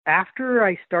After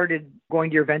I started going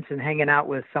to your events and hanging out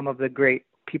with some of the great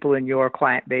people in your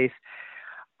client base,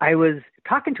 I was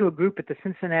talking to a group at the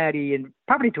Cincinnati and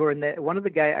property tour, and one of the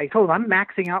guys, I told them, I'm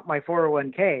maxing out my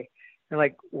 401k. They're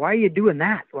like, why are you doing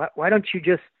that? Why don't you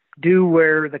just do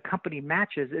where the company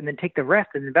matches and then take the rest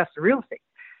and invest in real estate?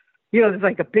 There's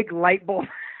like a big light bulb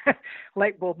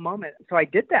moment. So I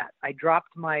did that. I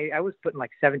was putting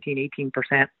like 17,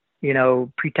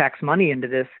 18%, pre-tax money into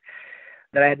this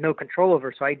that I had no control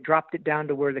over. So I dropped it down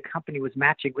to where the company was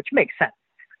matching, which makes sense.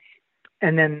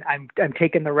 And then I'm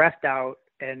taking the rest out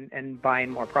and buying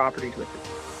more properties with it.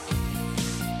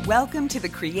 Welcome to the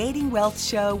Creating Wealth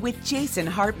Show with Jason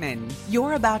Hartman.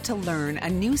 You're about to learn a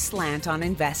new slant on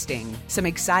investing, some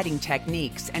exciting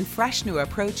techniques, and fresh new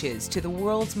approaches to the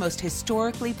world's most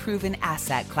historically proven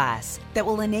asset class that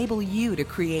will enable you to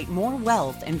create more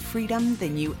wealth and freedom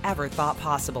than you ever thought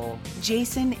possible.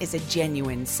 Jason is a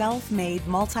genuine self-made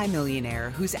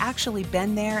multimillionaire who's actually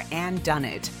been there and done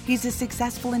it. He's a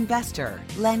successful investor,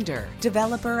 lender,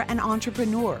 developer, and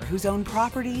entrepreneur who's owned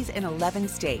properties in 11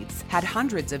 states, had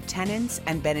hundreds of tenants,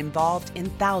 and been involved in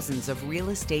thousands of real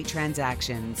estate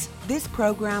transactions. This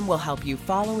program will help you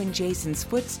follow in Jason's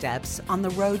footsteps on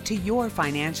the road to your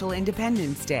financial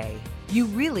independence day. You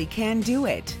really can do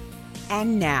it.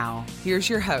 And now, here's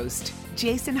your host,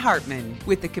 Jason Hartman,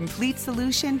 with the complete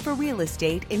solution for real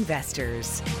estate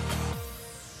investors.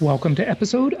 Welcome to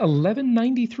episode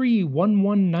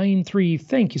 1193.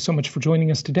 Thank you so much for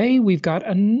joining us today. We've got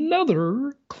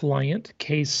another client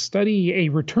case study, a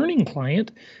returning client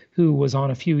who was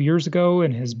on a few years ago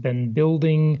and has been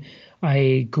building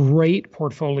a great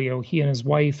portfolio. He and his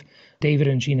wife, David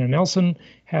and Gina Nelson,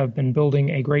 have been building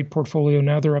a great portfolio.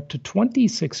 Now they're up to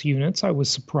 26 units. I was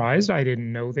surprised. I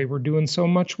didn't know they were doing so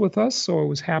much with us, so I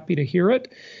was happy to hear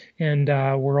it. And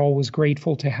we're always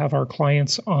grateful to have our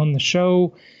clients on the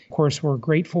show. Of course, we're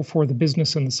grateful for the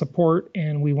business and the support,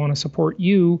 and we want to support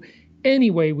you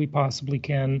any way we possibly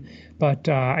can. But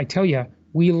I tell you,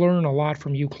 we learn a lot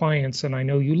from you clients, and I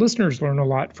know you listeners learn a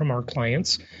lot from our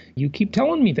clients. You keep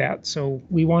telling me that, so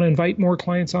we want to invite more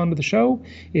clients onto the show.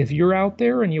 If you're out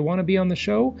there and you want to be on the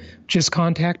show, just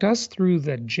contact us through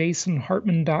the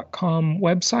jasonhartman.com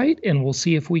website, and we'll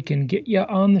see if we can get you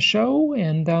on the show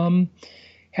and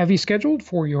have you scheduled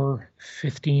for your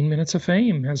 15 minutes of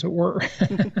fame, as it were.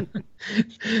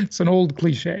 It's an old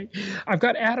cliche. I've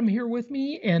got Adam here with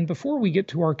me, and before we get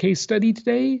to our case study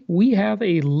today, we have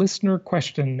a listener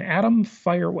question. Adam,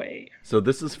 fire away. So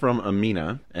this is from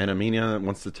Amina, and Amina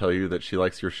wants to tell you that she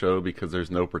likes your show because there's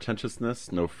no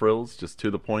pretentiousness, no frills, just to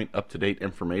the point, up-to-date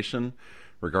information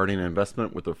regarding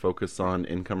investment with a focus on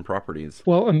income properties.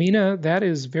 Well, Amina, that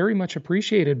is very much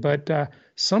appreciated, but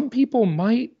some people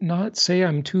might not say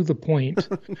I'm to the point.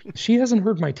 She hasn't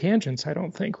heard my tangents, I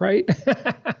don't think, right?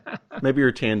 Maybe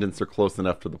your tangents are close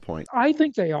enough to the point. I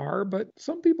think they are, but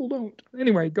some people don't.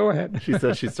 Anyway, go ahead. She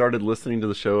says she started listening to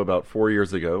the show about 4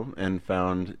 years ago and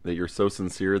found that you're so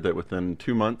sincere that within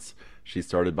 2 months, she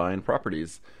started buying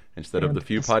properties. Instead of the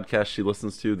few podcasts she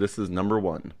listens to, this is number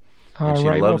one. And she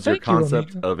loves your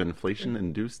concept of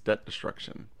inflation-induced debt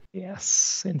destruction.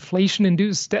 Yes,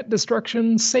 inflation-induced debt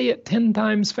destruction. Say it 10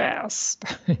 times fast,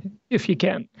 if you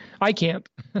can. I can't.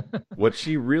 What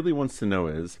she really wants to know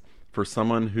is, for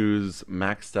someone who's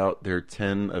maxed out their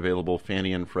 10 available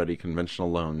Fannie and Freddie conventional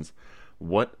loans,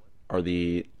 what are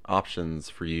the options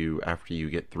for you after you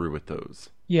get through with those?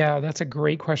 Yeah, that's a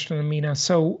great question, Amina.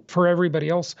 So for everybody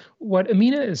else, what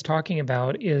Amina is talking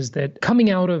about is that coming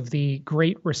out of the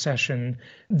Great Recession,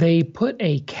 they put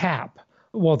a cap.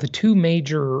 Well, the two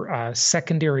major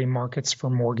secondary markets for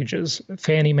mortgages,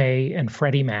 Fannie Mae and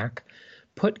Freddie Mac,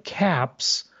 put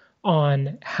caps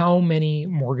on how many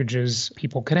mortgages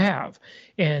people could have.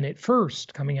 And at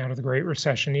first, coming out of the Great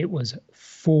Recession, it was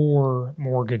 4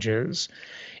 mortgages.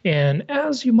 And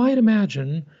as you might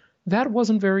imagine, that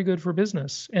wasn't very good for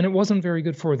business. And it wasn't very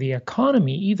good for the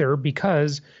economy either,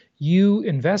 because you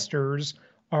investors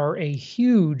are a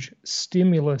huge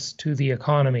stimulus to the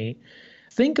economy.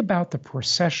 Think about the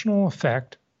processional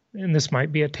effect, and this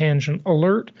might be a tangent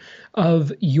alert,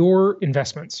 of your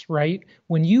investments, right?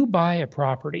 When you buy a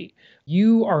property,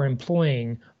 you are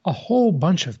employing a whole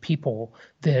bunch of people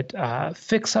that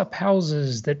fix up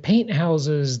houses, that paint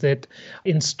houses, that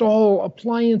install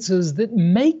appliances, that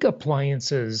make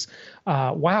appliances.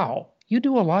 Wow, you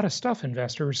do a lot of stuff,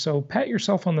 investors. So pat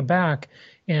yourself on the back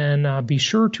and be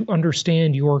sure to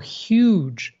understand your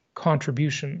huge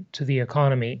contribution to the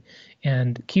economy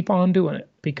and keep on doing it,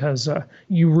 because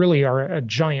you really are a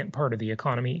giant part of the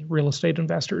economy, real estate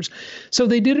investors. So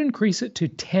they did increase it to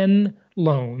 10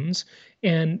 loans.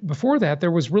 And before that,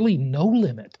 there was really no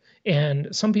limit. And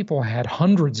some people had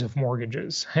hundreds of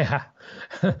mortgages.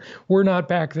 We're not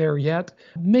back there yet.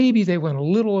 Maybe they went a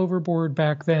little overboard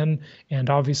back then. And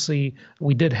obviously,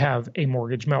 we did have a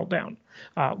mortgage meltdown,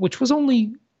 which was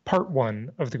only part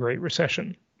one of the Great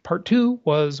Recession. Part two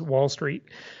was Wall Street.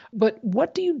 But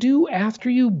what do you do after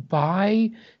you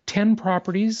buy 10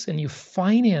 properties and you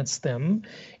finance them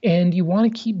and you want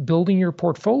to keep building your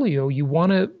portfolio? You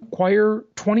want to acquire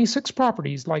 26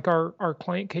 properties like our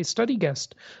client case study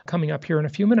guest coming up here in a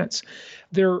few minutes.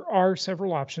 There are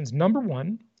several options. Number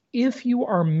one, if you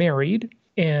are married,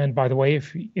 and by the way,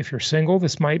 if you're single,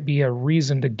 this might be a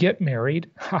reason to get married.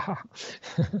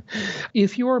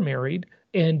 If you are married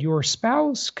and your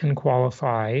spouse can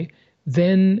qualify,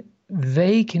 then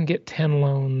they can get 10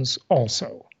 loans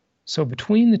also. So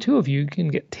between the two of you, you can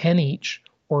get 10 each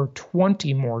or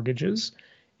 20 mortgages,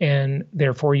 and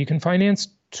therefore you can finance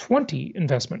 20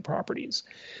 investment properties.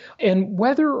 And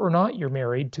whether or not you're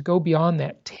married, to go beyond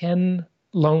that 10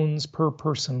 loans per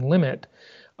person limit,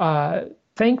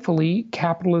 thankfully,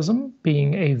 capitalism,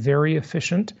 being a very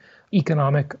efficient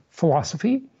economic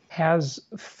philosophy, has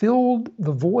filled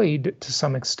the void to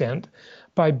some extent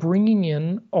by bringing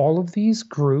in all of these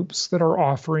groups that are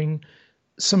offering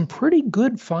some pretty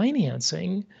good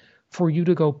financing for you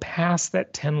to go past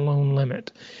that 10 loan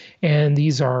limit. And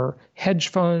these are hedge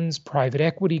funds, private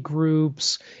equity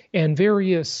groups, and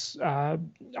various,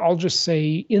 I'll just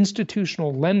say,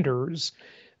 institutional lenders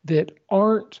that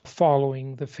aren't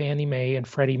following the Fannie Mae and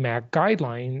Freddie Mac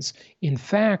guidelines. In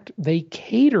fact, they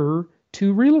cater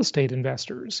to real estate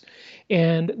investors.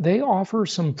 And they offer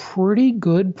some pretty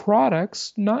good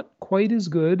products, not quite as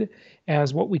good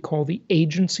as what we call the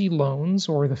agency loans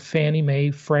or the Fannie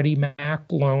Mae, Freddie Mac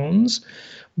loans,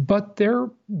 but they're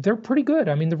pretty good.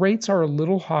 I mean, the rates are a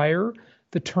little higher.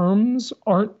 The terms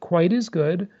aren't quite as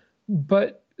good,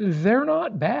 but they're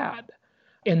not bad.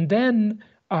 And then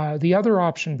the other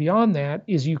option beyond that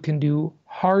is you can do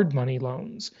hard money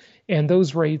loans, and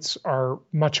those rates are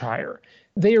much higher.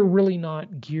 They are really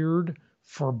not geared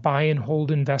for buy and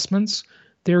hold investments.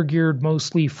 They're geared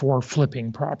mostly for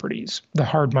flipping properties, the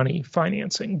hard money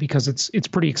financing, because it's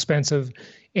pretty expensive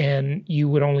and you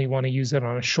would only want to use it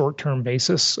on a short-term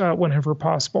basis whenever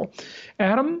possible.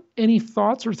 Adam, any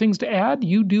thoughts or things to add?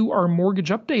 You do our mortgage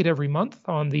update every month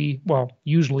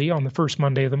usually on the first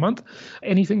Monday of the month.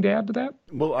 Anything to add to that?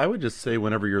 Well, I would just say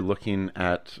whenever you're looking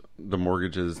at the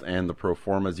mortgages and the pro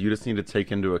formas, you just need to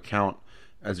take into account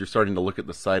as you're starting to look at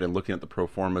the site and looking at the pro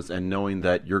formas and knowing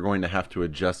that you're going to have to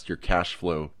adjust your cash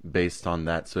flow based on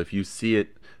that. So if you see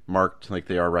it marked like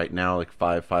they are right now, like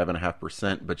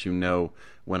 5.5%, but you know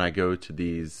when I go to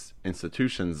these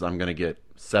institutions, I'm going to get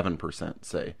 7%,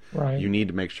 say. Right. You need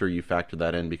to make sure you factor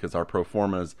that in because our pro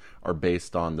formas are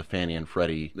based on the Fannie and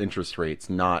Freddie interest rates,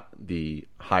 not the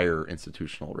higher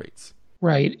institutional rates.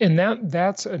 Right. And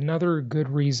that's another good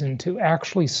reason to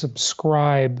actually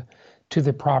subscribe to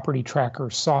the Property Tracker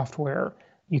software.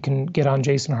 You can get on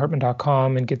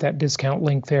jasonhartman.com and get that discount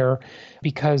link there,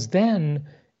 because then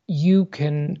you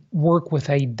can work with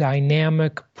a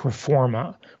dynamic pro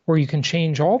forma where you can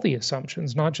change all the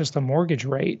assumptions, not just the mortgage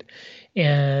rate.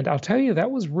 And I'll tell you,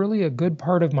 that was really a good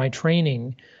part of my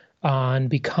training on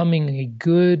becoming a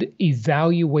good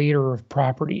evaluator of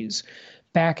properties.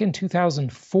 Back in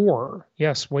 2004,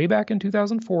 yes, way back in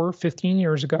 2004, 15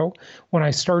 years ago, when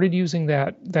I started using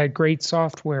that great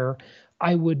software,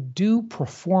 I would do pro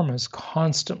formas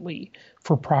constantly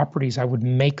for properties. I would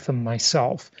make them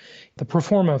myself. The pro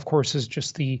forma, of course, is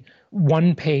just the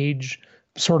one-page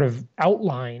sort of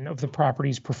outline of the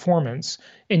property's performance,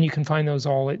 and you can find those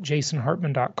all at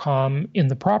jasonhartman.com in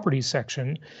the properties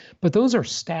section, but those are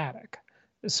static.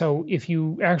 So if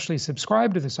you actually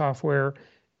subscribe to the software,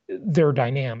 they're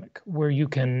dynamic, where you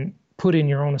can put in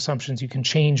your own assumptions. You can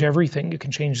change everything. You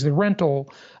can change the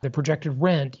rental, the projected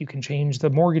rent. You can change the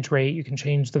mortgage rate. You can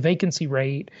change the vacancy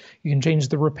rate. You can change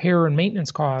the repair and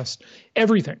maintenance cost,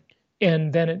 everything.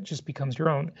 And then it just becomes your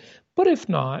own. But if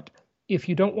not, if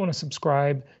you don't want to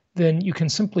subscribe, then you can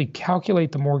simply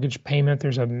calculate the mortgage payment.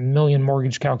 There's a million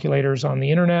mortgage calculators on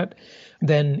the internet.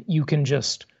 Then you can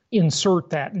just insert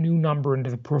that new number into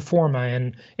the pro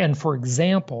forma. And for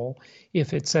example,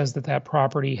 if it says that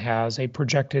property has a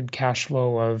projected cash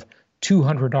flow of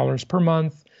 $200 per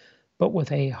month, but with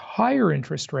a higher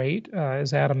interest rate,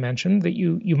 as Adam mentioned, that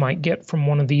you might get from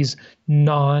one of these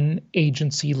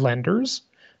non-agency lenders,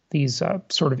 these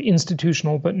sort of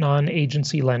institutional but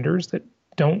non-agency lenders that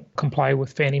don't comply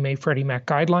with Fannie Mae, Freddie Mac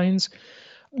guidelines,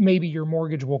 maybe your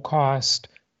mortgage will cost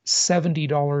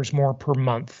 $70 more per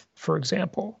month, for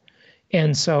example.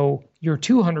 And so your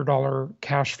 $200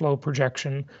 cash flow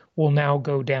projection will now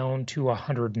go down to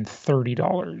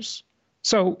 $130.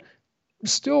 So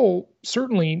still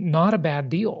certainly not a bad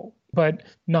deal, but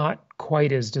not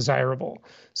quite as desirable.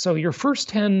 So your first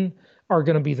 10 are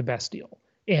going to be the best deal.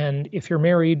 And if you're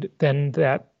married, then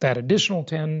that additional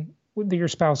 10 that your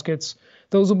spouse gets,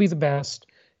 those will be the best.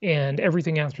 And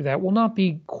everything after that will not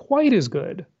be quite as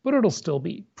good, but it'll still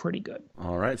be pretty good.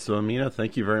 All right. So, Amina,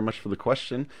 thank you very much for the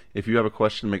question. If you have a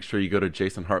question, make sure you go to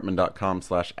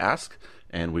jasonhartman.com/ask,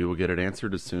 and we will get it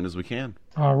answered as soon as we can.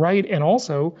 All right. And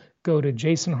also go to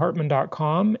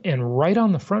jasonhartman.com, and right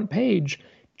on the front page,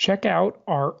 check out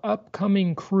our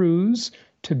upcoming cruise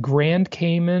to Grand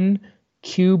Cayman,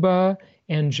 Cuba,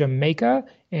 and Jamaica,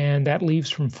 and that leaves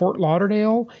from Fort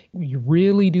Lauderdale. You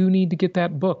really do need to get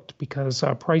that booked because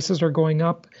prices are going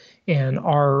up, and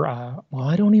our,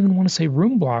 I don't even want to say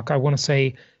room block. I want to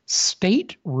say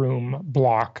stateroom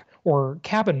block or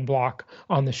cabin block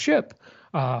on the ship.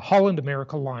 Holland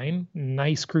America Line,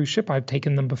 nice cruise ship. I've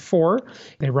taken them before.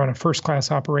 They run a first-class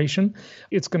operation.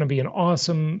 It's going to be an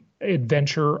awesome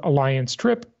Adventure Alliance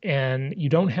trip, and you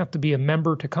don't have to be a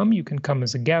member to come. You can come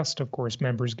as a guest. Of course,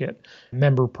 members get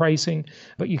member pricing,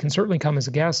 but you can certainly come as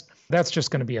a guest. That's just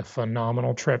going to be a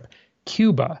phenomenal trip.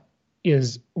 Cuba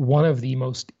is one of the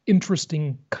most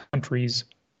interesting countries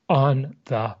on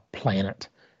the planet.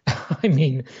 I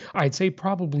mean, I'd say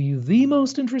probably the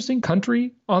most interesting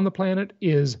country on the planet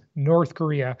is North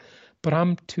Korea, but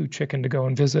I'm too chicken to go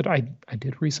and visit. I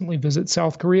did recently visit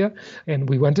South Korea, and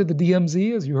we went to the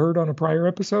DMZ, as you heard on a prior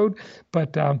episode,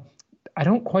 but I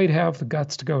don't quite have the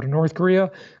guts to go to North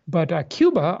Korea. But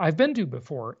Cuba, I've been to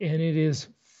before, and it is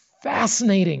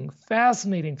fascinating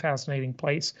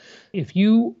place. If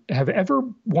you have ever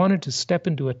wanted to step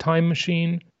into a time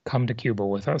machine, come to Cuba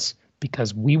with us,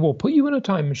 because we will put you in a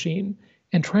time machine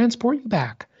and transport you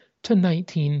back to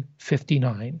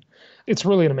 1959. It's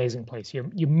really an amazing place.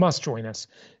 You must join us.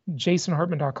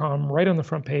 jasonhartman.com, right on the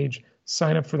front page.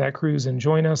 Sign up for that cruise and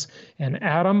join us. And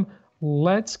Adam,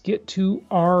 let's get to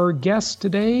our guest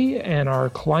today and our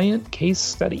client case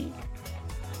study.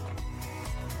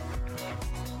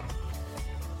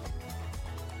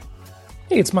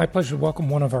 Hey, it's my pleasure to welcome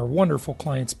one of our wonderful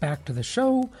clients back to the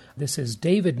show. This is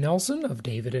David Nelson of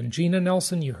David and Gina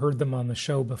Nelson. You heard them on the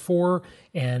show before,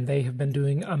 and they have been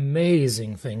doing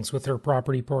amazing things with their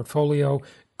property portfolio,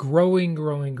 growing,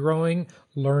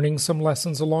 learning some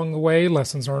lessons along the way.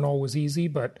 Lessons aren't always easy,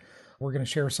 but we're going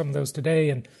to share some of those today.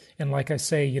 And like I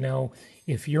say,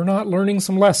 if you're not learning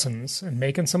some lessons and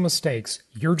making some mistakes,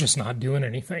 you're just not doing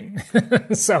anything.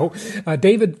 So,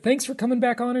 David, thanks for coming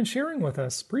back on and sharing with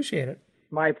us. Appreciate it.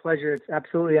 My pleasure. It's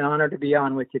absolutely an honor to be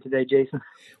on with you today, Jason.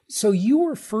 So you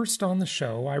were first on the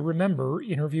show. I remember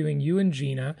interviewing you and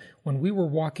Gina when we were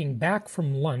walking back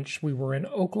from lunch. We were in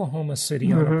Oklahoma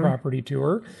City on a property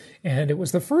tour, and it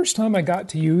was the first time I got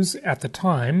to use, at the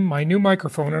time, my new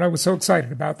microphone, and I was so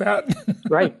excited about that.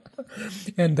 Right.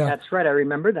 And that's right. I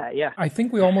remember that, yeah. I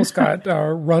think we almost got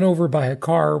run over by a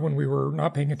car when we were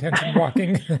not paying attention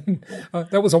walking.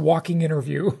 That was a walking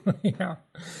interview. Yeah.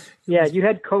 Yeah, you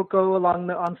had Coco along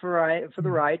for the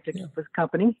ride to keep us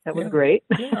company. That was great.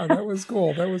 Yeah, that was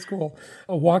cool.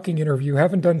 A walking interview.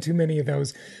 Haven't done too many of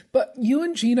those. But you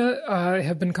and Gina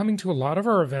have been coming to a lot of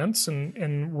our events,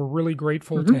 and we're really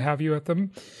grateful to have you at them.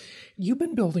 You've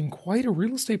been building quite a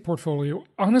real estate portfolio.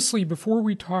 Honestly, before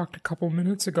we talked a couple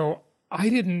minutes ago, I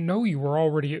didn't know you were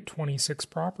already at 26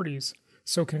 properties.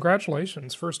 So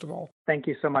congratulations, first of all. Thank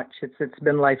you so much. It's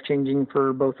been life-changing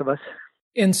for both of us.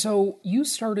 And so you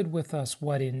started with us,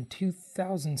 in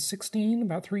 2016,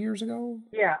 about 3 years ago?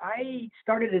 Yeah, I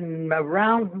started in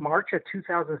around March of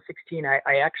 2016. I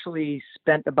actually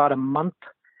spent about a month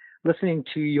listening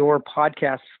to your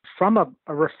podcast from a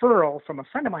referral from a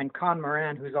friend of mine, Con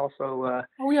Moran, who's also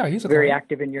he's very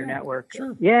active in your network.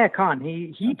 Sure. Yeah, Con.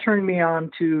 He turned me on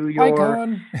to your, Hi,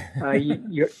 Con.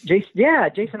 your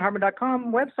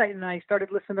jasonhartman.com website, and I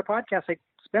started listening to podcasts. I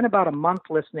spent about a month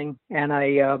listening, and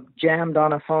I jammed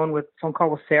on a phone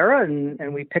call with Sarah,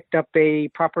 and we picked up a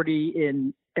property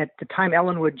in, at the time,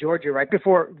 Ellenwood, Georgia, right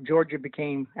before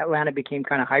Atlanta became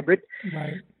kind of hybrid.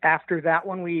 Right. After that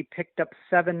one, we picked up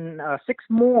six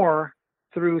more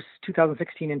through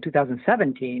 2016 and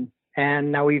 2017.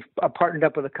 And now we've partnered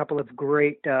up with a couple of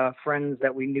great friends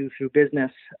that we knew through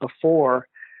business before.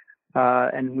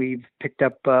 And we've picked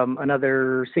up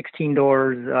another 16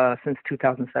 doors since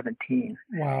 2017.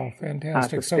 Wow,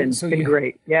 fantastic. So it's been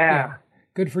great. Yeah.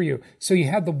 Good for you. So you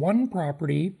had the one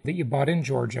property that you bought in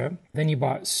Georgia, then you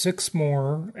bought 6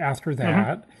 more after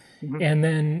that, and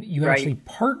then you actually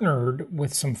partnered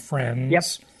with some friends. Yep.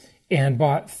 and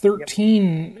bought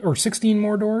 13 or 16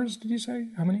 more doors, did you say?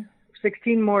 How many?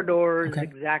 16 more doors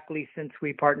exactly since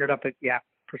we partnered up.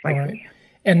 Precisely. All right.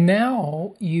 And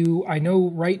now I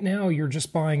know right now you're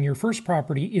just buying your first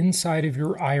property inside of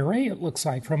your IRA, it looks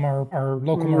like, from our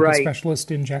local market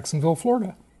specialist in Jacksonville,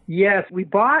 Florida. Yes, we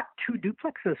bought 2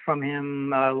 duplexes from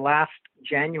him last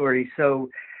January.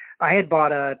 So I had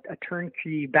bought a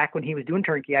turnkey back when he was doing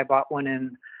turnkey. I bought one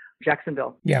in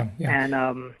Jacksonville. Yeah.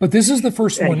 And but this is the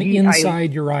first one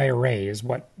inside your IRA is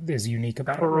what is unique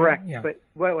about it. Correct. Right? Yeah. But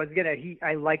what I was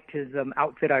I liked his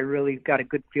outfit. I really got a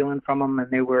good feeling from him,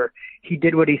 and he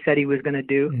did what he said he was going to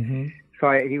do. Mm-hmm.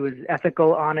 So he was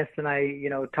ethical, honest, and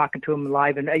talking to him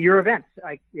live and at your events,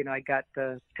 I got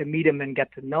to meet him and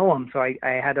get to know him. So I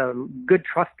had a good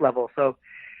trust level. So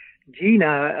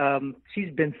Gina,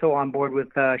 she's been so on board with,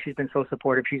 she's been so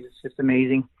supportive. She's just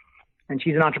amazing. And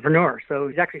she's an entrepreneur. So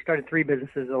she's actually started 3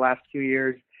 businesses the last few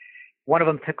years. One of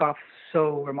them took off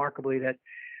so remarkably that,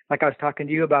 like I was talking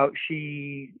to you about,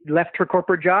 she left her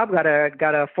corporate job, got a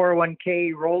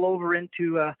 401k rollover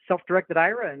into a self-directed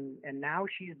IRA, and now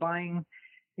she's buying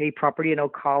a property in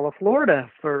Ocala, Florida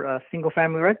for a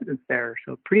single-family residence there.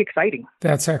 So pretty exciting.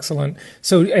 That's excellent.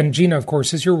 So, and Gina, of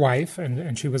course, is your wife,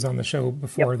 and she was on the show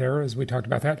before there as we talked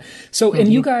about that. So,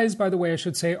 and you guys, by the way, I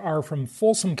should say, are from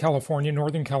Folsom, California,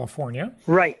 Northern California.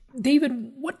 Right.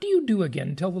 David, what do you do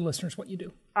again? Tell the listeners what you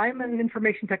do. I'm an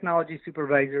information technology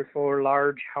supervisor for a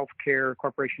large healthcare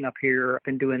corporation up here. I've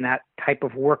been doing that type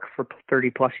of work for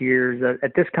 30 plus years.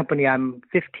 At this company, I'm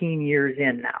 15 years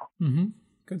in now. Mm-hmm.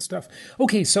 Good stuff.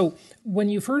 Okay, so when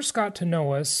you first got to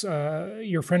know us,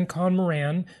 your friend Con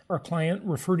Moran, our client,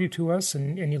 referred you to us,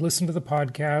 and you listened to the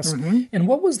podcast. Mm-hmm. And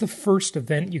what was the first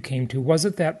event you came to? Was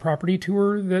it that property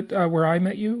tour that where I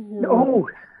met you?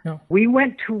 No. We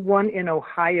went to one in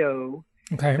Ohio.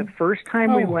 Okay. The first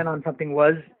time we went on something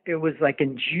was like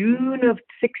in June of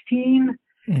 16.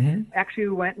 Mm-hmm. Actually,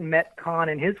 we went and met Con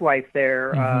and his wife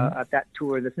there at that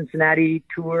tour, the Cincinnati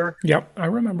tour. Yep, I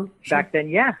remember. Back then,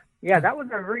 yeah, that was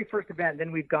our very first event.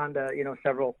 Then we've gone to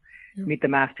several Meet the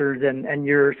Masters and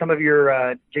some of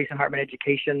your Jason Hartman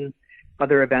education,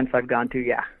 other events I've gone to.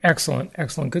 Yeah. Excellent,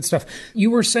 good stuff. You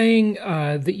were saying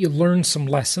that you learned some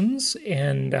lessons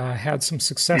and had some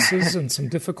successes and some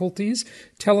difficulties.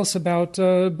 Tell us about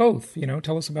both.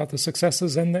 Tell us about the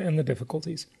successes and the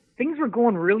difficulties. Things were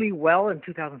going really well in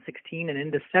 2016 and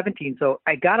into 17, so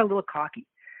I got a little cocky.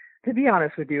 To be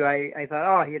honest with you, I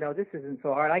thought, this isn't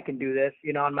so hard. I can do this,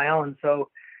 on my own. So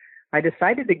I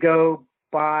decided to go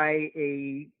buy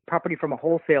a property from a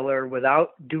wholesaler without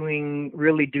doing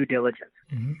really due diligence.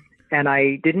 Mm-hmm. And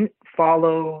I didn't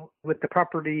follow with the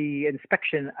property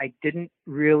inspection. I didn't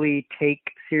really take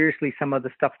seriously some of the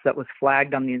stuff that was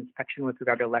flagged on the inspection with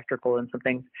regard to electrical and some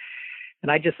things.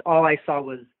 And all I saw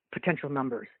was potential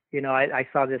numbers. I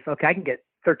saw this, I can get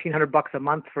 $1,300 a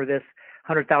month for this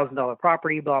 $100,000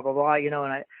 property, blah, blah, blah,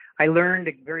 and I learned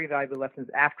very valuable lessons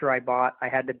after I bought. I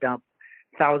had to dump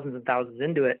thousands and thousands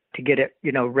into it to get it,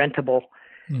 rentable.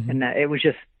 Mm-hmm. And it was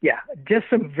just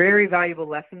some very valuable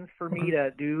lessons for me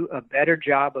to do a better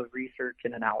job of research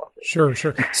and analysis. Sure.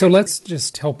 So let's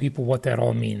just tell people what that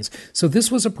all means. So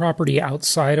this was a property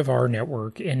outside of our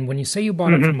network. And when you say you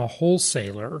bought it from a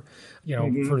wholesaler,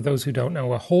 for those who don't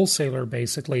know, a wholesaler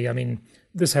basically,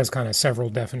 this has kind of several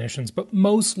definitions, but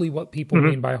mostly what people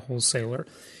mean by a wholesaler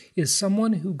is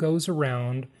someone who goes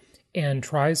around and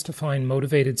tries to find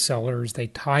motivated sellers. They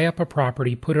tie up a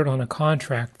property, put it on a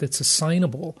contract that's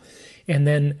assignable, and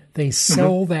then they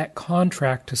sell that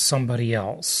contract to somebody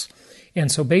else.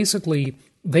 And so basically,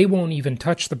 they won't even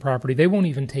touch the property. They won't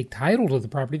even take title to the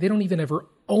property. They don't even ever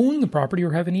own the property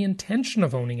or have any intention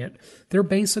of owning it. They're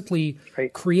basically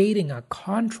creating a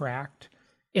contract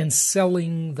and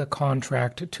selling the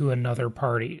contract to another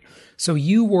party. So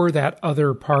you were that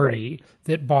other party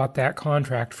that bought that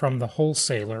contract from the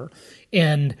wholesaler,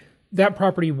 and that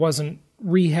property wasn't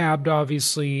rehabbed,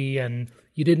 obviously, and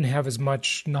you didn't have as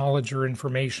much knowledge or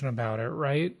information about it,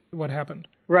 right? What happened?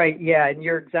 Right, yeah, and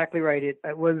you're exactly right.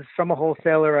 It was from a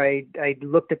wholesaler. I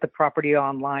looked at the property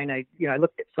online. I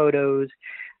looked at photos.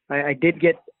 I did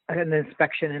get an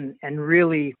inspection, and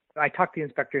really, I talked to the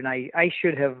inspector, and I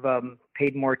should have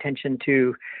paid more attention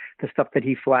to the stuff that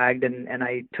he flagged, and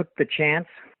I took the chance.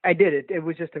 I did it. It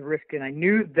was just a risk, and I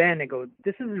knew then,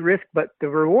 this is a risk, but the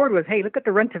reward was, hey, look at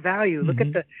the rent to value. Look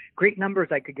at the great numbers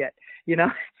I could get,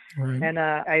 Right. And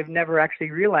I've never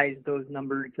actually realized those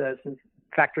numbers since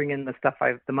factoring in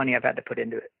the money I've had to put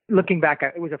into it. Looking back,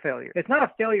 it was a failure. It's not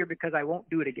a failure because I won't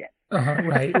do it again.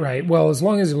 Right. Well, as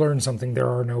long as you learn something, there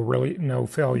are no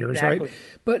failures, exactly. Right?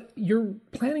 But you're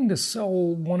planning to sell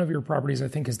one of your properties, I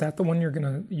think. Is that the one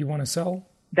you want to sell?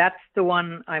 That's the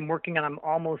one I'm working on. I'm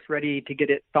almost ready to get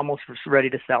it, almost ready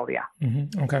to sell. Yeah.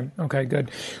 Mm-hmm. Okay, good.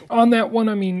 On that one,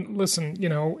 I mean, listen,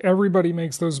 everybody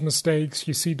makes those mistakes.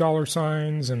 You see dollar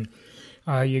signs and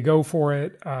you go for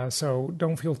it. So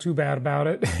don't feel too bad about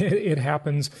it. It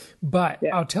happens. But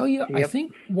yeah. I'll tell you, I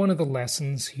think one of the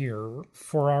lessons here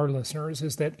for our listeners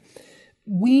is that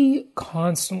we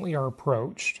constantly are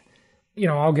approached.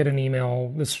 I'll get an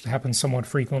email, this happens somewhat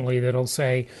frequently, that'll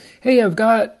say, hey, I've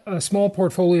got a small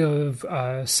portfolio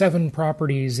of 7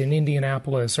 properties in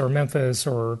Indianapolis or Memphis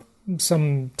or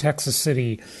some Texas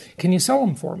city. Can you sell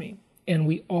them for me? And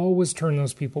we always turn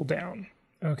those people down.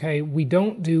 Okay, we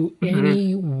don't do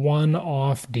any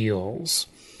one-off deals.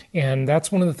 And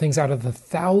that's one of the things, out of the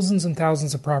thousands and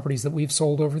thousands of properties that we've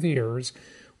sold over the years,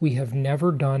 we have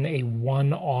never done a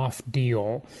one-off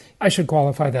deal. I should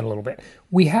qualify that a little bit.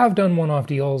 We have done one-off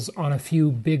deals on a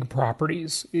few big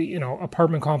properties,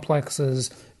 apartment complexes,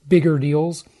 bigger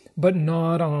deals, but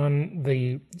not on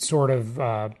the sort of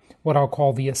what I'll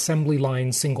call the assembly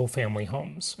line single-family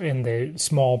homes in the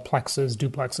small plexes,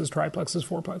 duplexes, triplexes,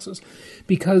 fourplexes.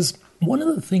 Because one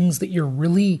of the things that you're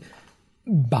really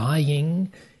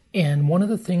buying, and one of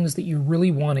the things that you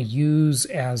really want to use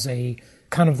as a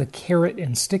kind of the carrot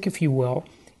and stick, if you will,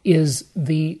 is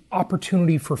the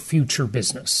opportunity for future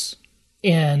business.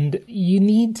 And you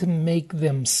need to make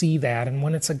them see that. And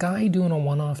when it's a guy doing a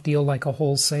one-off deal like a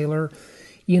wholesaler,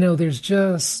 there's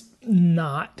just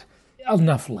not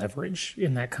enough leverage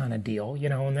in that kind of deal,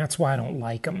 and that's why I don't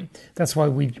like them. That's why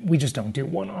we just don't do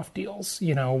one-off deals.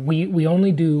 We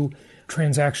only do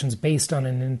transactions based on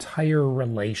an entire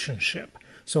relationship.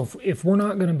 So if we're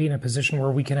not going to be in a position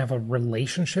where we can have a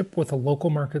relationship with a local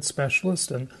market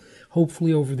specialist and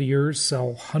hopefully over the years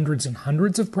sell hundreds and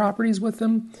hundreds of properties with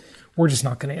them, we're just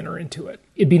not going to enter into it.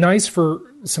 It'd be nice for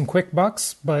some quick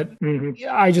bucks, but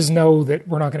I just know that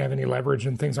we're not going to have any leverage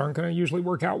and things aren't going to usually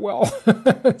work out well.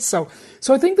 So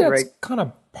I think that's kind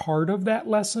of part of that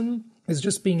lesson, is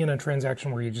just being in a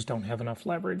transaction where you just don't have enough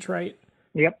leverage, right?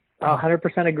 Yep.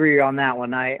 100% agree on that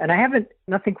one. I haven't,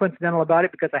 nothing coincidental about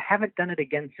it, because I haven't done it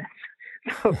again since.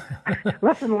 So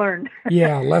lesson learned.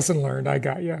 Yeah, lesson learned. I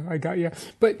got you.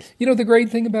 But the great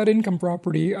thing about income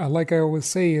property, like I always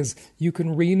say, is you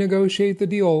can renegotiate the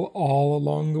deal all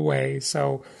along the way.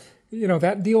 So,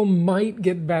 that deal might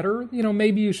get better.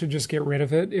 Maybe you should just get rid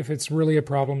of it if it's really a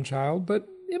problem child, but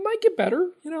it might get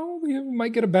better. You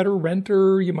might get a better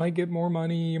renter. You might get more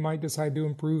money. You might decide to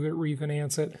improve it,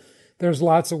 refinance it. There's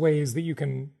lots of ways that you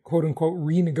can, quote unquote,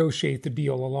 renegotiate the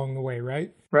deal along the way,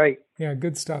 right? Right. Yeah,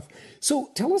 good stuff.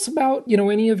 So tell us about,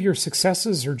 any of your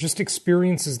successes or just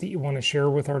experiences that you want to share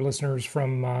with our listeners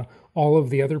from all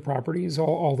of the other properties,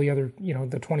 all the other,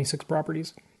 the 26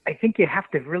 properties. I think you have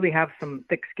to really have some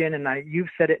thick skin, and you've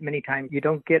said it many times. You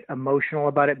don't get emotional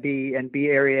about it, be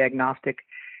area agnostic.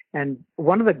 And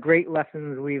one of the great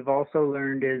lessons we've also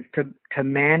learned is to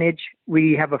manage.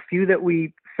 We have a few that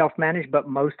we self-manage, but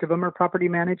most of them are property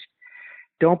managed.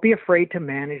 Don't be afraid to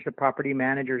manage the property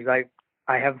managers.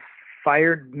 I have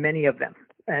fired many of them,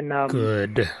 and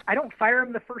good. I don't fire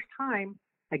them the first time.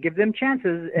 I give them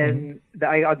chances, and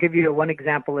I'll give you one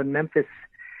example. In Memphis,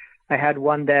 I had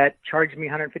one that charged me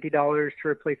 $150 to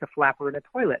replace a flapper in a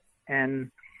toilet,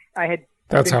 and I had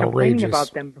been complaining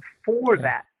about them before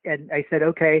that, and I said,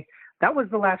 okay, that was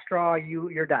the last straw.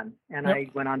 You're done, and I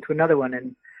went on to another one,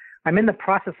 and I'm in the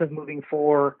process of moving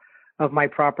 4 of my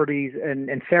properties, and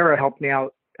Sarah helped me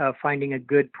out finding a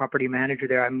good property manager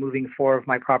there. I'm moving 4 of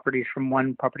my properties from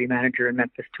one property manager in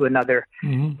Memphis to another.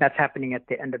 That's happening at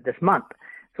the end of this month.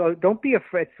 So don't be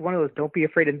afraid. It's one of those, don't be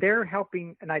afraid. And they're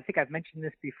helping, and I think I've mentioned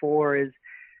this before, is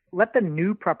let the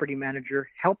new property manager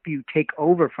help you take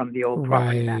over from the old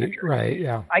property manager. Right,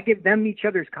 yeah. I give them each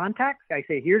other's contacts. I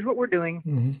say, here's what we're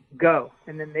doing. Go.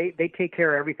 And then they take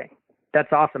care of everything.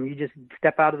 That's awesome. You just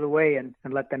step out of the way and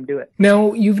let them do it.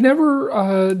 Now, you've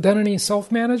never done any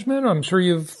self-management? I'm sure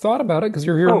you've thought about it because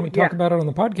you're hearing me talk about it on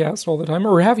the podcast all the time.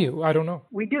 Or have you? I don't know.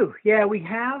 We do. Yeah, we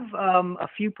have a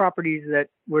few properties that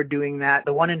we're doing that.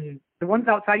 The ones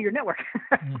outside your network.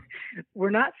 We're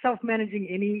not self-managing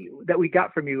any that we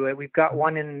got from you. We've got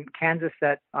one in Kansas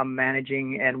that I'm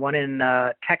managing, and one in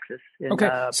Texas.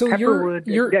 So Pepperwood,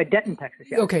 Denton, Texas.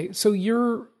 Yeah. Okay, so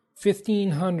you're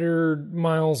 1,500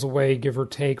 miles away, give or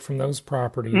take, from those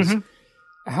properties.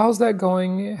 How's that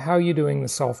going? How are you doing the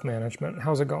self-management?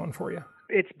 How's it going for you?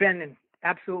 It's been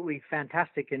absolutely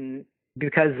fantastic, and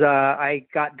because I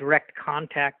got direct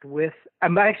contact with,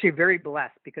 I'm actually very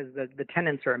blessed because the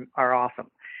tenants are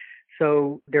awesome.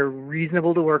 So they're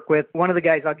reasonable to work with. One of the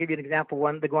guys, I'll give you an example.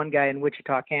 The one guy in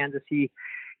Wichita, Kansas, he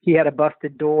had a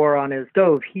busted door on his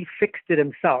stove. He fixed it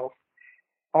himself.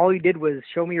 all he did was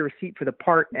show me a receipt for the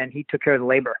part, and he took care of the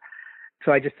labor.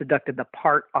 So I just deducted the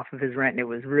part off of his rent, and it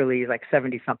was really like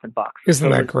 70 something bucks. Isn't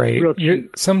that great? Real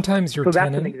cheap. Sometimes your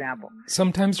tenant, that's an example.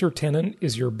 Sometimes your tenant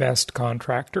is your best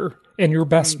contractor and your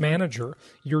best manager.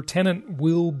 Your tenant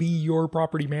will be your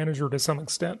property manager to some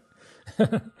extent.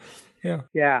 Yeah.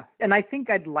 Yeah. And I think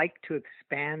I'd like to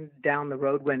expand down the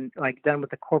road when like done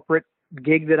with the corporate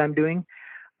gig that I'm doing.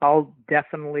 I'll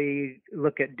definitely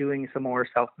look at doing some more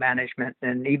self-management,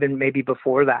 and even maybe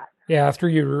before that. Yeah, after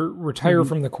you retire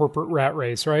from the corporate rat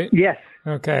race, right? Yes.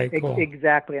 Okay, cool.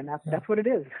 Exactly, and that's what it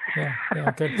is.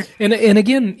 Yeah, good. And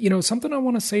again, something I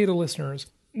want to say to listeners,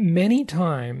 many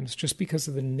times, just because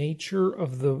of the nature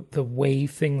of the way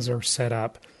things are set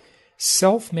up,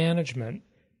 self-management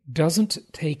doesn't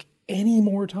take any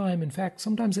more time. In fact,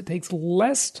 sometimes it takes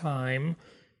less time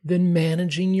than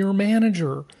managing your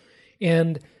manager.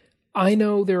 And I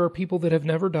know there are people that have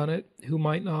never done it who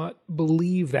might not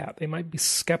believe that. They might be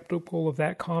skeptical of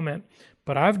that comment.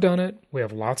 But I've done it. We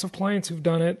have lots of clients who've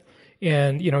done it.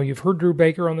 And, you've heard Drew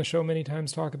Baker on the show many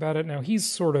times talk about it. Now, he's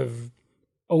sort of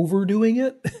overdoing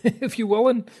it, if you will.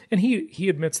 And he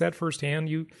admits that firsthand.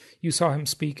 You saw him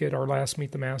speak at our last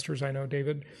Meet the Masters, I know,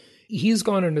 David. He's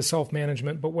gone into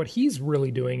self-management, but what he's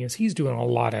really doing is he's doing a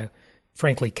lot of,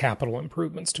 frankly, capital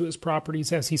improvements to his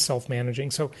properties as he's self-managing.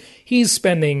 So he's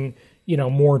spending,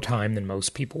 more time than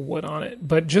most people would on it.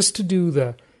 But just to do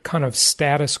the kind of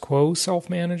status quo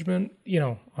self-management,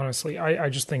 honestly, I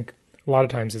just think a lot of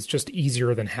times it's just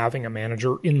easier than having a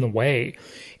manager in the way.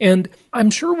 And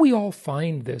I'm sure we all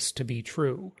find this to be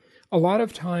true. A lot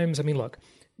of times, look,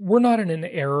 we're not in an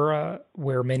era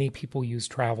where many people use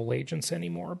travel agents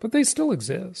anymore, but they still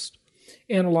exist.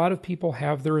 And a lot of people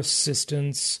have their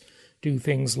assistants do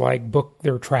things like book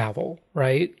their travel,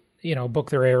 right? Book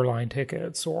their airline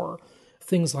tickets or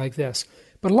things like this.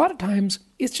 But a lot of times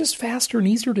it's just faster and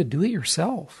easier to do it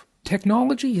yourself.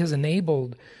 Technology has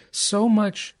enabled so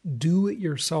much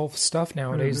do-it-yourself stuff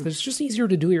nowadays that it's just easier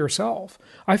to do it yourself.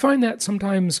 I find that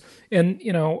sometimes, and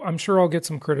I'm sure I'll get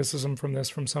some criticism from this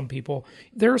from some people,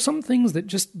 there are some things that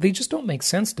they just don't make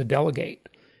sense to delegate.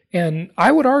 And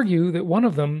I would argue that one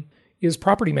of them is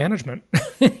property management.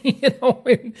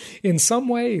 In some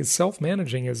ways,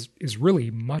 self-managing is really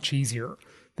much easier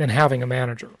than having a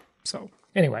manager. So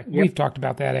anyway, we've talked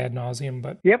about that ad nauseum,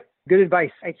 but yep. Good advice.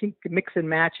 I think mix and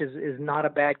match is not a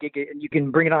bad gig. And you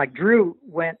can bring it on. Like Drew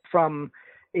went from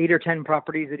 8 or 10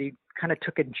 properties that he kind of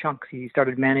took in chunks. He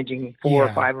started managing 4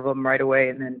 or 5 of them right away.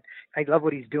 And then I love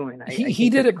what he's doing. He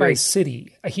did it by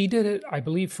city. He did it, I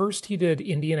believe, first he did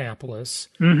Indianapolis.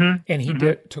 And he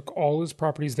took all his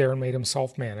properties there and made them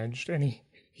self-managed. And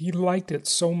he liked it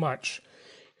so much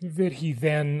that he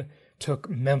then took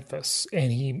Memphis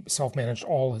and he self-managed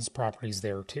all his properties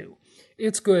there too.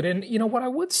 It's good. And, what I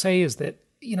would say is that,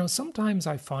 sometimes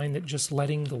I find that just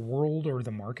letting the world or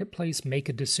the marketplace make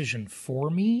a decision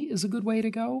for me is a good way to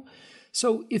go.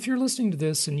 So if you're listening to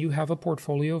this and you have a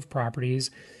portfolio of properties,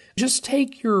 just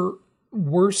take your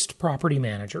worst property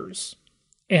managers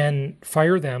and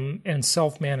fire them and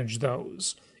self-manage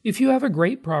those. If you have a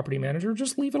great property manager,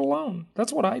 just leave it alone.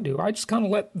 That's what I do. I just kind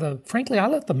of let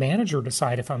the manager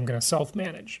decide if I'm going to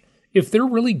self-manage. If they're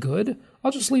really good,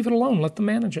 I'll just leave it alone, let them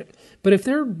manage it. But if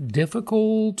they're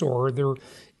difficult or they're,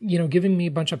 giving me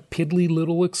a bunch of piddly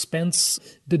little expense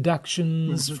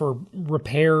deductions for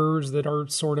repairs that are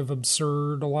sort of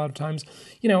absurd a lot of times,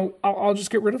 I'll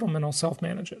just get rid of them and I'll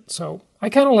self-manage it. So I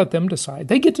kind of let them decide.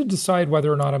 They get to decide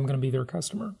whether or not I'm going to be their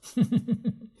customer.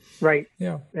 Right.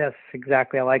 Yeah. Yes,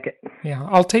 exactly. I like it. Yeah.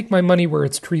 I'll take my money where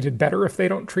it's treated better if they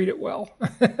don't treat it well.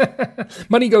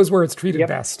 Money goes where it's treated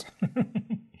best.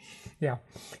 Yeah,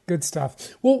 good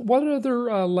stuff. Well, what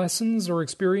other lessons or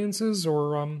experiences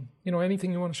or,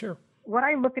 anything you want to share? When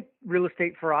I look at real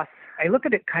estate for us, I look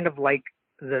at it kind of like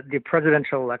the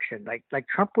presidential election. Like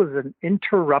Trump was an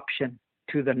interruption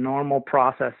to the normal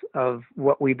process of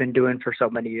what we've been doing for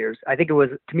so many years. I think it was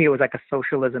like a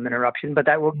socialism interruption, but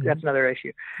that's another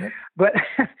issue. Yep. But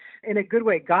in a good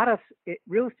way,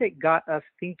 real estate got us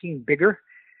thinking bigger.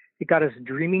 It got us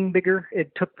dreaming bigger.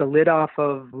 It took the lid off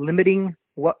of limiting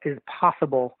what is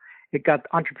possible. It got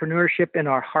entrepreneurship in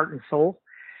our heart and soul.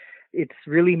 It's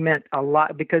really meant a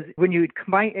lot because when you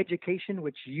combine education,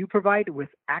 which you provide, with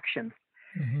action,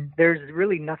 there's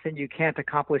really nothing you can't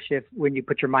accomplish when you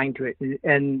put your mind to it.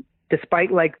 And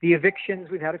despite like the evictions,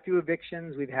 we've had a few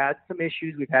evictions, we've had some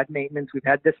issues, we've had maintenance, we've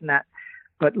had this and that.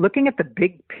 But looking at the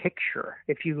big picture,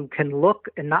 if you can look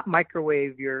and not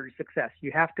microwave your success,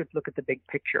 you have to look at the big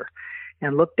picture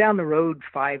and look down the road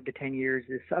 5 to 10 years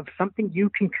of something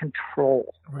you can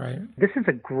control. Right. This is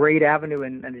a great avenue,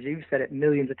 and as you've said it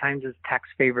millions of times, as tax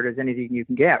favored as anything you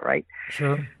can get, right?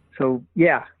 Sure. So,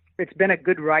 yeah, it's been a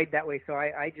good ride that way. So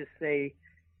I just say,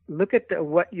 look at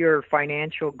what your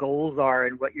financial goals are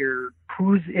and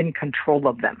who's in control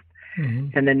of them.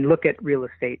 Mm-hmm. And then look at real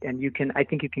estate, and I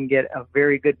think you can get a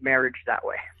very good marriage that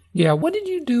way. Yeah. What did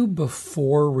you do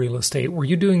before real estate? Were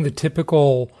you doing the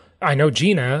typical, I know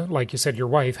Gina, like you said, your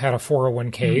wife had a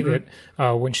 401k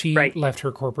that when she left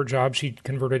her corporate job, she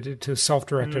converted it to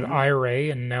self-directed IRA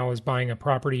and now is buying a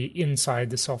property inside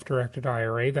the self-directed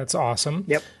IRA. That's awesome.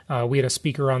 Yep. We had a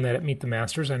speaker on that at Meet the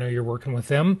Masters. I know you're working with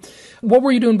them. What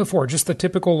were you doing before? Just the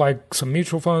typical, like some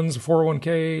mutual funds, a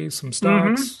 401k, some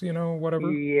stocks,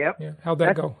 whatever? Yep. Yeah. How'd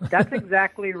that go? That's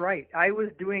exactly right. I was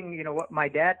doing, what my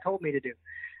dad told me to do.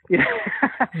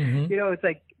 It's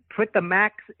like, put the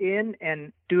max in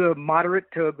and do a moderate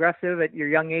to aggressive at your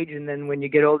young age. And then when you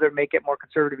get older, make it more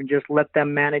conservative and just let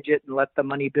them manage it and let the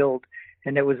money build.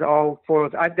 And it was all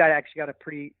I've actually got a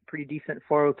pretty decent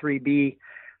 403B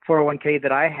 401k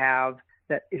that I have.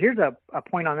 That here's a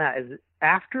point on that is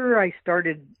after I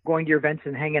started going to your events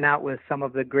and hanging out with some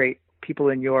of the great people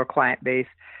in your client base,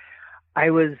 I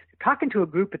was talking to a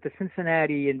group at the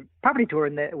Cincinnati and property tour,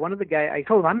 and one of the guys, I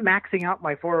told him, I'm maxing out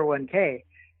my 401k.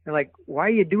 They're like, why are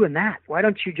you doing that? Why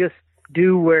don't you just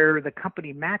do where the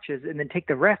company matches and then take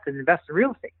the rest and invest in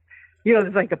real estate?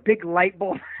 There's like a big light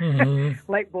bulb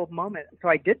moment. So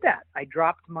I did that. I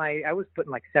dropped I was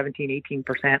putting like 17,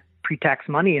 18% pre-tax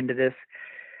money into this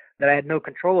that I had no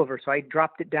control over. So I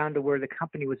dropped it down to where the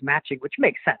company was matching, which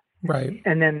makes sense. Right.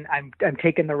 And then I'm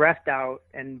taking the rest out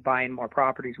and buying more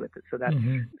properties with it. So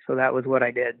that was what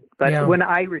I did. But when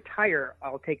I retire,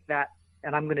 I'll take that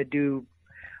and I'm going to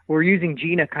we're using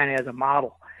Gina kind of as a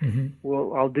model.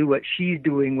 I'll do what she's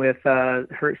doing with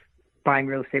her buying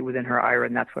real estate within her IRA,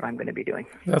 and that's what I'm going to be doing.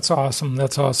 That's awesome.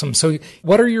 That's awesome. So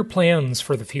what are your plans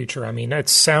for the future? I mean, it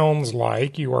sounds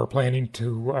like you are planning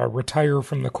to retire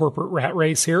from the corporate rat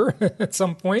race here at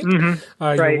some point.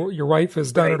 Your wife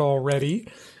has done it already.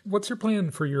 What's your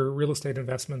plan for your real estate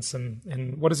investments,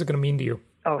 and what is it going to mean to you?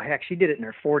 Oh, heck, she did it in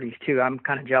her 40s, too. I'm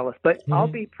kind of jealous. But I'll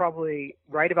be probably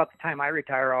right about the time I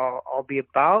retire, I'll be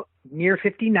about near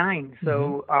 59.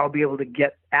 So I'll be able to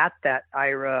get at that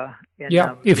IRA. And,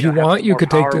 if you want, you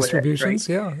could take distributions.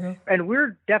 Right? And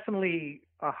we're definitely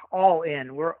all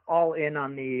in. We're all in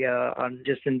on on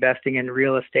just investing in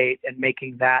real estate and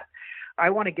making that. I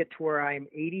want to get to where I'm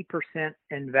 80%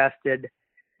 invested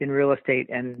in real estate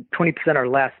and 20% or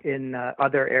less in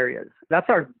other areas. That's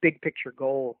our big picture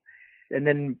goal. And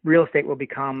then real estate will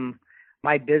become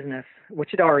my business,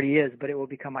 which it already is, but it will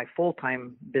become my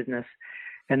full-time business.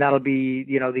 And that'll be,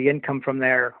 the income from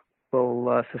there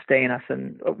will sustain us.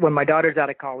 And when my daughter's out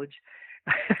of college,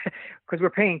 because we're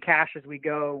paying cash as we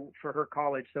go for her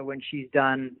college. So when she's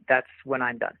done, that's when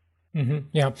I'm done.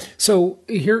 Yeah. So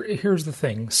here's the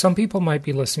thing. Some people might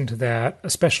be listening to that,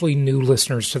 especially new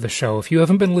listeners to the show. If you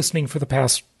haven't been listening for the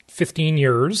past 15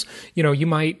 years, you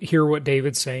might hear what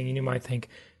David's saying and you might think,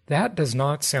 that does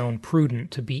not sound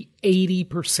prudent to be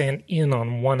 80% in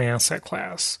on one asset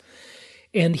class.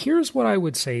 And here's what I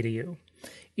would say to you,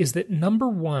 is that number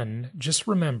one, just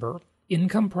remember,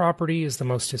 income property is the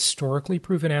most historically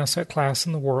proven asset class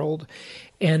in the world.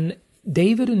 And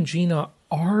David and Gina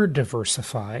are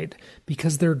diversified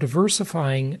because they're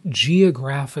diversifying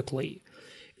geographically.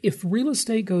 If real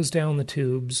estate goes down the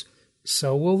tubes,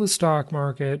 so will the stock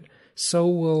market, so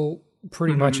will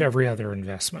pretty much every other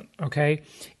investment, okay?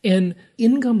 And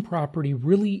income property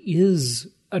really is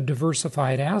a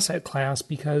diversified asset class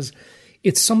because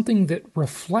it's something that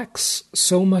reflects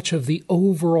so much of the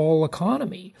overall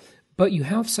economy, but you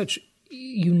have such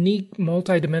unique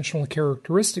multidimensional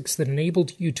characteristics that enable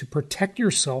you to protect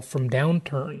yourself from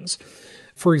downturns.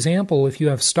 For example, if you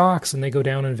have stocks and they go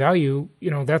down in value,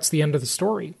 that's the end of the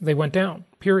story. They went down,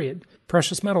 period.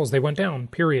 Precious metals, they went down,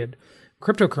 period.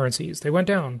 Cryptocurrencies, they went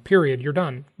down, period. You're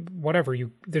done. Whatever.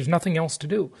 There's nothing else to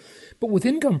do. But with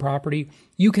income property,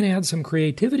 you can add some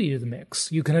creativity to the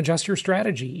mix. You can adjust your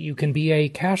strategy. You can be a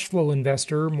cash flow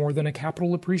investor more than a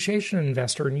capital appreciation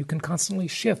investor, and you can constantly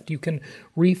shift. You can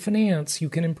refinance. You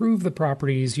can improve the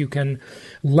properties. You can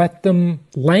let them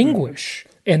languish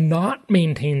and not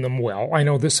maintain them well. I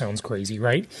know this sounds crazy,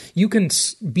 right? You can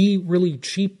be really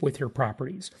cheap with your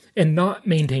properties and not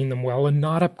maintain them well and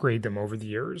not upgrade them over the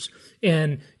years.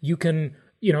 And you can,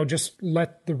 just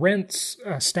let the rents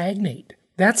stagnate.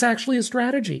 That's actually a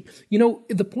strategy.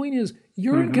 The point is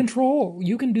you're in control.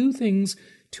 You can do things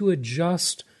to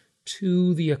adjust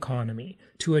to the economy,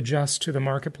 to adjust to the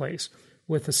marketplace.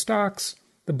 With the stocks,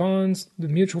 the bonds, the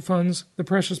mutual funds, the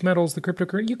precious metals, the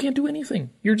cryptocurrency, you can't do anything.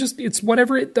 It's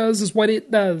whatever it does is what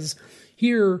it does.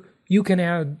 Here, you can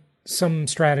add some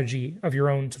strategy of your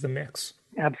own to the mix.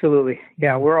 Absolutely.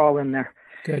 Yeah, we're all in there.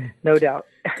 Good. No doubt.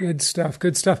 Good stuff.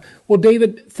 Good stuff. Well,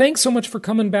 David, thanks so much for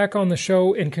coming back on the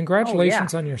show, and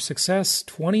congratulations on your success.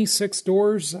 26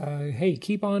 doors. Hey,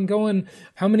 keep on going.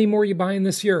 How many more are you buying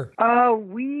this year?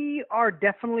 We are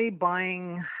definitely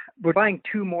buying. We're buying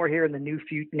 2 more here in the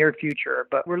near future,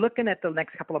 but we're looking at the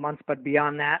next couple of months. But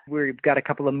beyond that, we've got a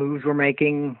couple of moves we're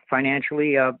making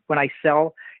financially. When I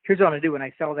sell, here's what I'm going to do. When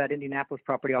I sell that Indianapolis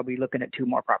property, I'll be looking at 2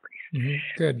 more properties.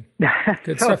 Mm-hmm. Good.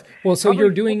 Good stuff. Well, so you're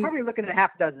doing... Probably looking at a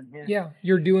half dozen. Yeah,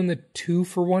 you're doing the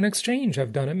 2-for-1 exchange.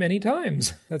 I've done it many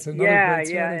times. That's another great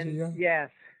strategy.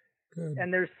 Yes. Good.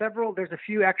 And there's a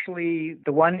few actually.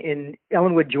 The one in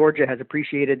Ellenwood, Georgia has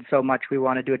appreciated so much we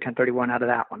want to do a 1031 out of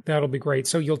that one. That'll be great.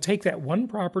 So you'll take that one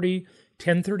property,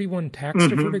 1031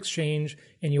 tax-deferred exchange,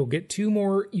 and you'll get 2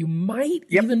 more. You might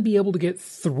even be able to get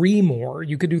 3 more.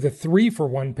 You could do the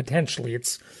 3-for-1 potentially.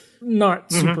 It's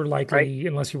not super likely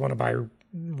unless you want to buy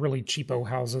really cheapo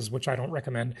houses, which I don't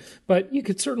recommend, but you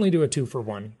could certainly do a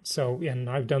 2-for-1. So, and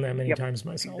I've done that many times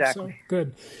myself. Exactly. So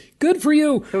good for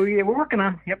you. So yeah, we're working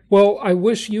on. Yep. Well, I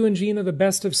wish you and Gina the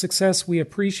best of success. We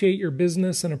appreciate your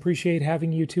business and appreciate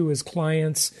having you two as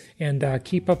clients, and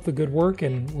keep up the good work,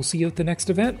 and we'll see you at the next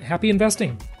event. Happy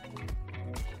investing.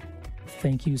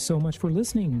 Thank you so much for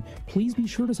listening. Please be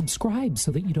sure to subscribe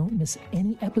so that you don't miss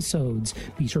any episodes.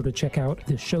 Be sure to check out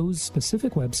the show's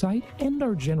specific website and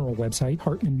our general website,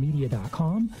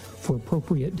 hartmanmedia.com, for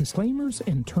appropriate disclaimers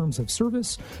and terms of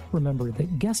service. Remember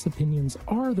that guest opinions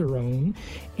are their own,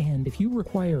 and if you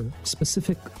require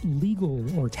specific legal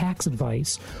or tax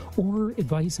advice or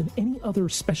advice in any other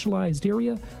specialized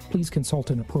area, please consult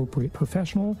an appropriate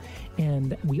professional.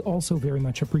 And we also very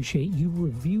much appreciate you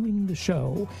reviewing the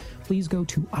show. Please go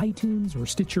to iTunes or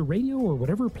Stitcher Radio or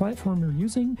whatever platform you're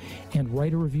using and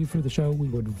write a review for the show. We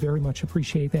would very much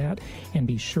appreciate that. And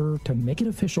be sure to make it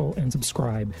official and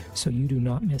subscribe so you do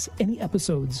not miss any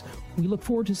episodes. We look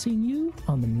forward to seeing you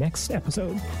on the next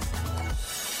episode.